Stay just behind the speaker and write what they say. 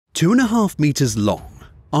2.5 meters long,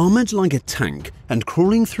 armored like a tank and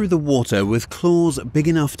crawling through the water with claws big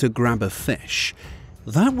enough to grab a fish.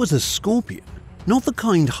 That was a scorpion, not the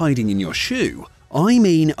kind hiding in your shoe. I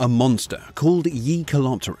mean a monster called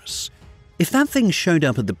Jaekelopterus. If that thing showed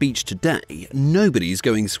up at the beach today, nobody's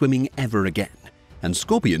going swimming ever again. And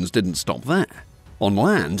scorpions didn't stop there. On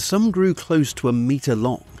land, some grew close to a meter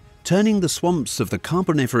long, turning the swamps of the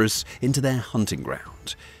Carboniferous into their hunting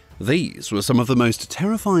ground. These were some of the most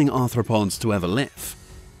terrifying arthropods to ever live.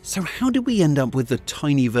 So how did we end up with the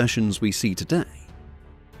tiny versions we see today?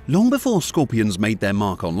 Long before scorpions made their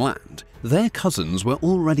mark on land, their cousins were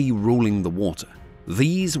already ruling the water.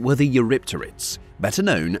 These were the Eurypterids, better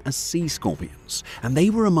known as sea scorpions, and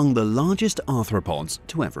they were among the largest arthropods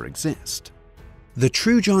to ever exist. The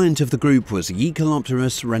true giant of the group was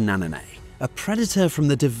Jaekelopterus rhenaninae, a predator from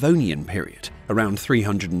the Devonian period, around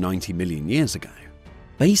 390 million years ago.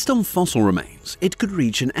 Based on fossil remains, it could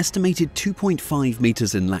reach an estimated 2.5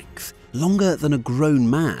 meters in length, longer than a grown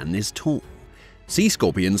man is tall. Sea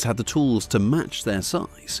scorpions had the tools to match their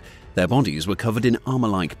size. Their bodies were covered in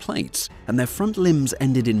armor-like plates, and their front limbs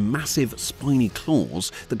ended in massive, spiny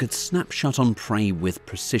claws that could snap shut on prey with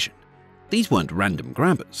precision. These weren't random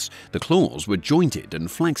grabbers. The claws were jointed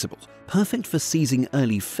and flexible, perfect for seizing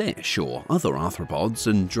early fish or other arthropods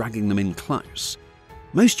and dragging them in close.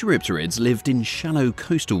 Most Eurypterids lived in shallow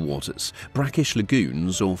coastal waters, brackish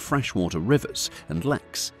lagoons or freshwater rivers and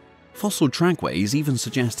lakes. Fossil trackways even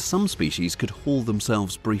suggest some species could haul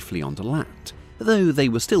themselves briefly onto land, though they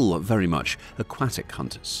were still very much aquatic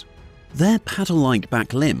hunters. Their paddle-like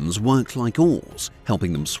back limbs worked like oars,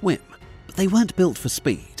 helping them swim, but they weren't built for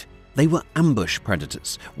speed. They were ambush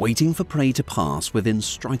predators, waiting for prey to pass within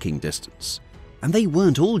striking distance. And they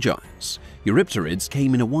weren't all giants. Eurypterids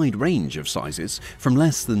came in a wide range of sizes, from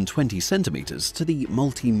less than 20 centimeters to the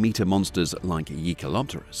multi-meter monsters like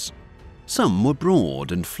Jaekelopterus. Some were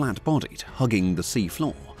broad and flat-bodied, hugging the sea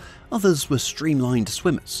floor. Others were streamlined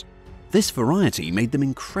swimmers. This variety made them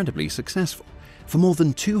incredibly successful. For more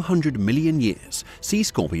than 200 million years, sea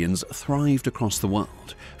scorpions thrived across the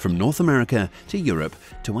world, from North America to Europe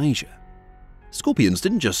to Asia. Scorpions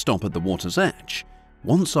didn't just stop at the water's edge.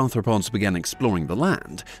 Once arthropods began exploring the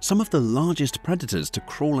land, some of the largest predators to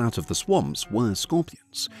crawl out of the swamps were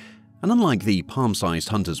scorpions. And unlike the palm-sized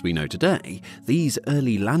hunters we know today, these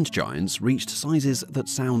early land giants reached sizes that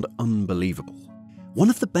sound unbelievable. One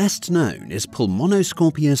of the best known is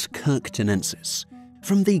Pulmonoscorpius kirktonensis,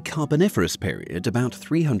 from the Carboniferous period about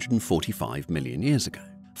 345 million years ago.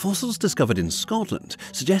 Fossils discovered in Scotland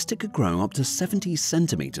suggest it could grow up to 70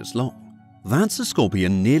 centimeters long. That's a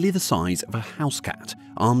scorpion nearly the size of a house cat,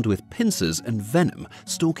 armed with pincers and venom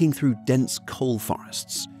stalking through dense coal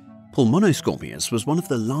forests. Pulmonoscorpius was one of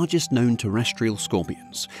the largest known terrestrial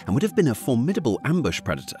scorpions and would have been a formidable ambush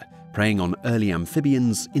predator, preying on early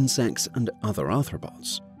amphibians, insects, and other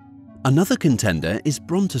arthropods. Another contender is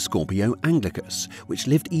Brontoscorpio anglicus, which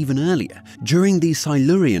lived even earlier, during the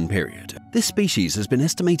Silurian period. This species has been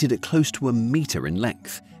estimated at close to a meter in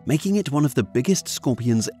length, making it one of the biggest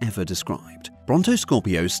scorpions ever described.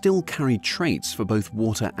 Brontoscorpio still carried traits for both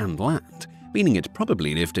water and land, meaning it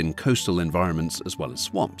probably lived in coastal environments as well as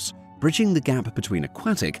swamps, bridging the gap between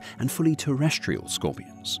aquatic and fully terrestrial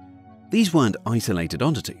scorpions. These weren't isolated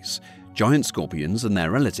oddities. Giant scorpions and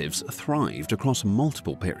their relatives thrived across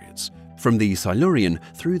multiple periods, from the Silurian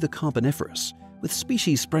through the Carboniferous, with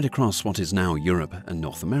species spread across what is now Europe and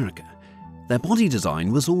North America. Their body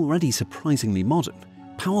design was already surprisingly modern.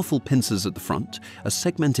 Powerful pincers at the front, a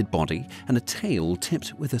segmented body, and a tail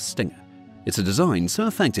tipped with a stinger. It's a design so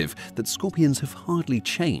effective that scorpions have hardly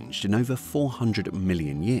changed in over 400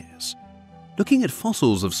 million years. Looking at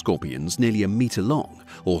fossils of scorpions nearly a meter long,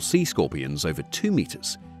 or sea scorpions over 2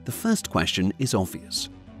 meters, the first question is obvious.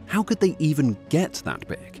 How could they even get that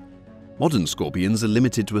big? Modern scorpions are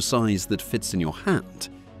limited to a size that fits in your hand,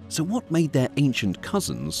 so what made their ancient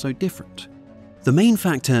cousins so different? The main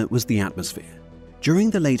factor was the atmosphere.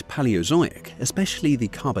 During the late Paleozoic, especially the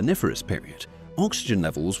Carboniferous period, oxygen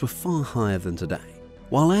levels were far higher than today.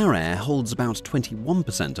 While our air holds about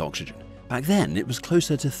 21% oxygen, back then it was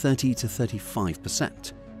closer to 30 to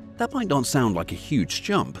 35%. That might not sound like a huge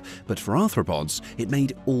jump, but for arthropods, it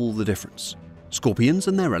made all the difference. Scorpions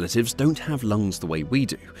and their relatives don't have lungs the way we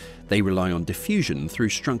do. They rely on diffusion through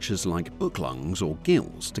structures like book lungs or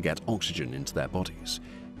gills to get oxygen into their bodies.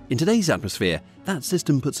 In today's atmosphere, that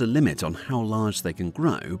system puts a limit on how large they can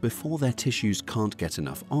grow before their tissues can't get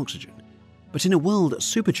enough oxygen. But in a world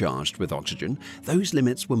supercharged with oxygen, those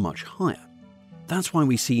limits were much higher. That's why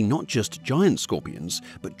we see not just giant scorpions,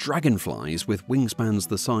 but dragonflies with wingspans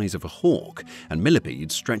the size of a hawk and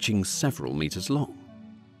millipedes stretching several meters long.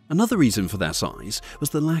 Another reason for their size was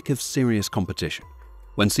the lack of serious competition.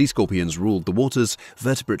 When sea scorpions ruled the waters,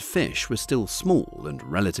 vertebrate fish were still small and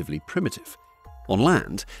relatively primitive. On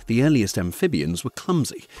land, the earliest amphibians were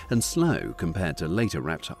clumsy and slow compared to later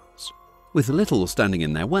reptiles. With little standing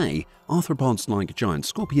in their way, arthropods like giant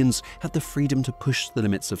scorpions had the freedom to push the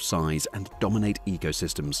limits of size and dominate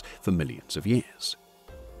ecosystems for millions of years.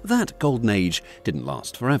 That golden age didn't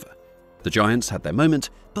last forever. The giants had their moment,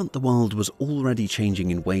 but the world was already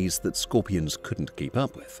changing in ways that scorpions couldn't keep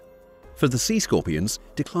up with. For the sea scorpions,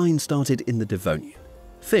 decline started in the Devonian.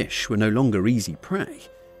 Fish were no longer easy prey.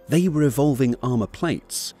 They were evolving armor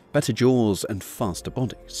plates, better jaws, and faster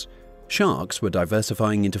bodies. Sharks were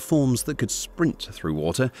diversifying into forms that could sprint through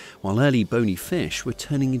water, while early bony fish were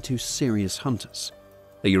turning into serious hunters.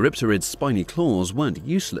 A Eurypterid's spiny claws weren't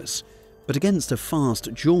useless, but against a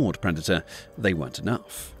fast-jawed predator, they weren't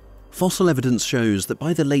enough. Fossil evidence shows that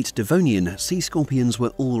by the late Devonian, sea scorpions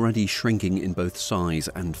were already shrinking in both size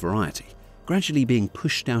and variety, gradually being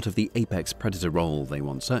pushed out of the apex predator role they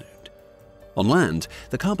once owned. On land,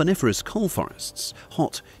 the Carboniferous coal forests,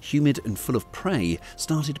 hot, humid and full of prey,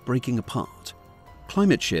 started breaking apart.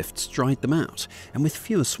 Climate shifts dried them out, and with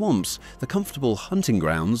fewer swamps, the comfortable hunting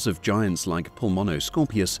grounds of giants like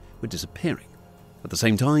Pulmonoscorpius were disappearing. At the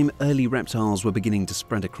same time, early reptiles were beginning to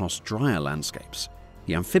spread across drier landscapes.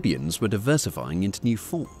 The amphibians were diversifying into new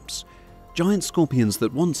forms. Giant scorpions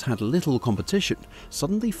that once had little competition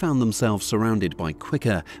suddenly found themselves surrounded by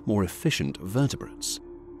quicker, more efficient vertebrates.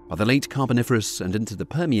 By the late Carboniferous and into the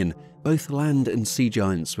Permian, both land and sea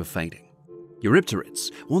giants were fading.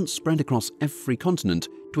 Eurypterids, once spread across every continent,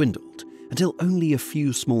 dwindled until only a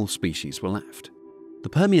few small species were left. The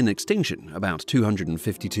Permian extinction, about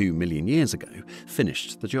 252 million years ago,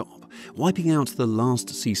 finished the job, wiping out the last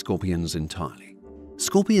sea scorpions entirely.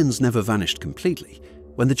 Scorpions never vanished completely.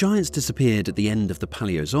 When the giants disappeared at the end of the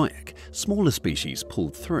Paleozoic, smaller species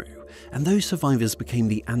pulled through, and those survivors became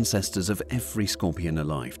the ancestors of every scorpion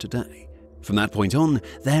alive today. From that point on,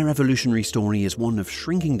 their evolutionary story is one of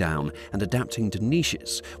shrinking down and adapting to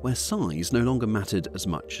niches where size no longer mattered as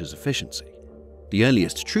much as efficiency. The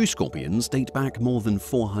earliest true scorpions date back more than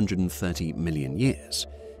 430 million years,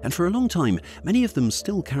 and for a long time, many of them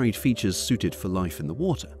still carried features suited for life in the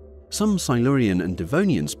water. Some Silurian and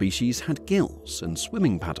Devonian species had gills and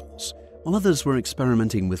swimming paddles, while others were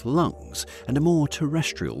experimenting with lungs and a more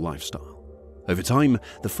terrestrial lifestyle. Over time,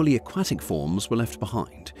 the fully aquatic forms were left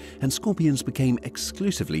behind, and scorpions became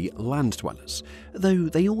exclusively land dwellers, though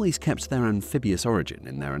they always kept their amphibious origin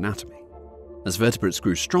in their anatomy. As vertebrates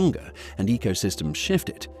grew stronger and ecosystems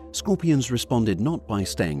shifted, scorpions responded not by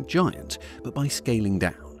staying giant, but by scaling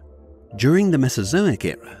down. During the Mesozoic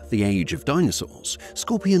era, the age of dinosaurs,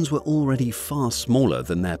 scorpions were already far smaller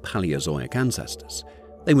than their Paleozoic ancestors.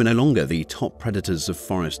 They were no longer the top predators of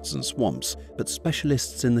forests and swamps, but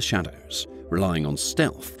specialists in the shadows, relying on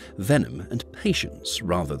stealth, venom, and patience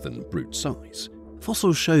rather than brute size.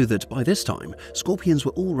 Fossils show that by this time, scorpions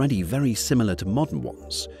were already very similar to modern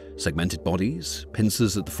ones: segmented bodies,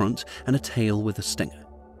 pincers at the front, and a tail with a stinger.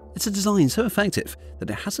 It's a design so effective that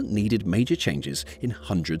it hasn't needed major changes in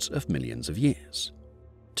hundreds of millions of years.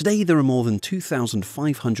 Today, there are more than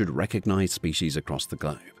 2,500 recognized species across the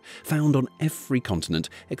globe, found on every continent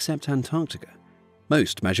except Antarctica.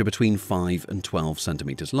 Most measure between 5 and 12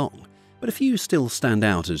 centimeters long, but a few still stand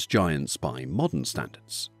out as giants by modern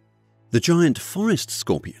standards. The giant forest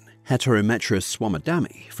scorpion, Heterometrus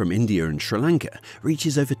swammerdami, from India and Sri Lanka,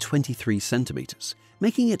 reaches over 23 centimeters,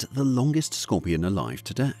 making it the longest scorpion alive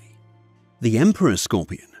today. The emperor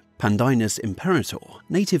scorpion, Pandinus imperator,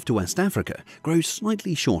 native to West Africa, grows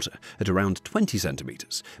slightly shorter at around 20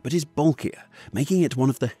 centimeters, but is bulkier, making it one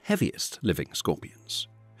of the heaviest living scorpions.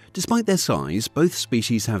 Despite their size, both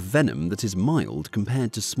species have venom that is mild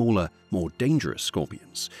compared to smaller, more dangerous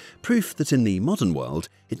scorpions, proof that in the modern world,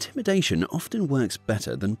 intimidation often works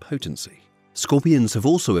better than potency. Scorpions have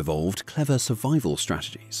also evolved clever survival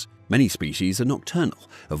strategies. Many species are nocturnal,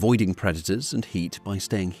 avoiding predators and heat by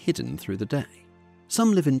staying hidden through the day.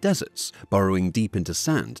 Some live in deserts, burrowing deep into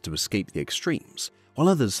sand to escape the extremes, while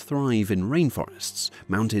others thrive in rainforests,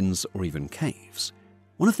 mountains, or even caves.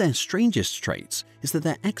 One of their strangest traits is that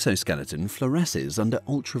their exoskeleton fluoresces under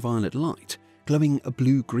ultraviolet light, glowing a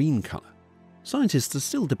blue-green color. Scientists are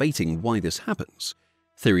still debating why this happens.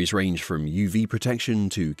 Theories range from UV protection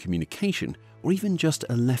to communication, or even just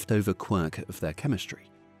a leftover quirk of their chemistry.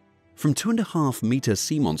 From 2.5-meter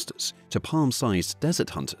sea monsters to palm-sized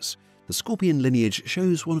desert hunters, the scorpion lineage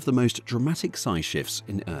shows one of the most dramatic size shifts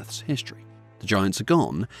in Earth's history. The giants are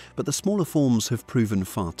gone, but the smaller forms have proven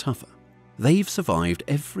far tougher. They've survived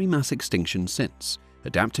every mass extinction since,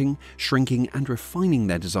 adapting, shrinking, and refining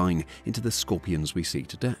their design into the scorpions we see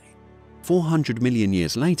today. 400 million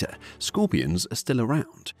years later, scorpions are still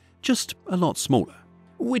around, just a lot smaller.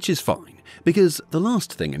 Which is fine, because the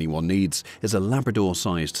last thing anyone needs is a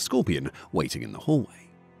Labrador-sized scorpion waiting in the hallway.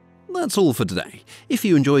 That's all for today. If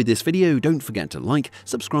you enjoyed this video, don't forget to like,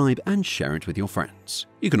 subscribe, and share it with your friends.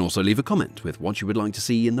 You can also leave a comment with what you would like to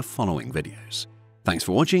see in the following videos. Thanks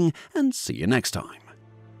for watching, and see you next time.